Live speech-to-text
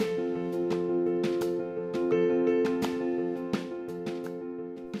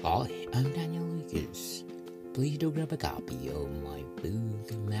I'm Daniel Lucas. Please do grab a copy of my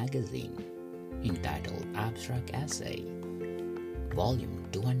book magazine entitled Abstract Essay, Volume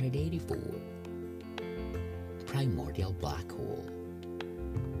 284, Primordial Black Hole.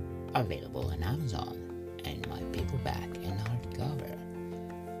 Available on Amazon, and my paperback and hardcover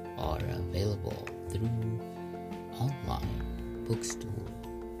are available through online bookstore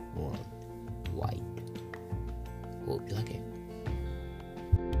worldwide. Hope you like it.